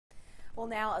Well,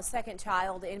 now a second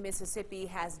child in Mississippi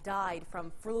has died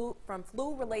from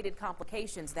flu-related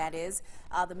complications. That is,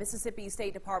 the Mississippi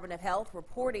State Department of Health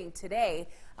reporting today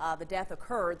the death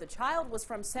occurred. The child was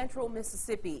from central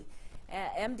Mississippi.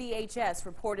 MDHS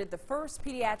reported the first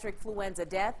pediatric influenza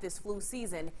death this flu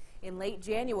season in late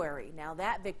January. Now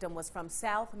that victim was from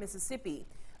South Mississippi.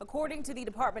 According to the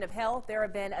Department of Health, there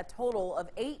have been a total of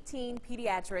 18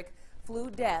 pediatric flu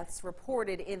deaths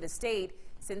reported in the state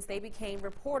since they became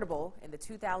reportable in the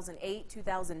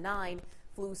 2008-2009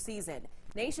 flu season.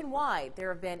 Nationwide, there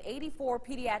have been 84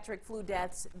 pediatric flu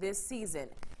deaths this season.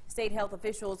 State health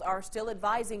officials are still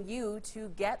advising you to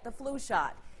get the flu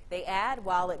shot. They add,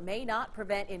 while it may not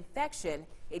prevent infection,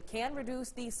 it can reduce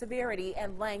the severity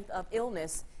and length of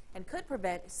illness and could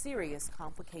prevent serious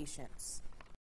complications.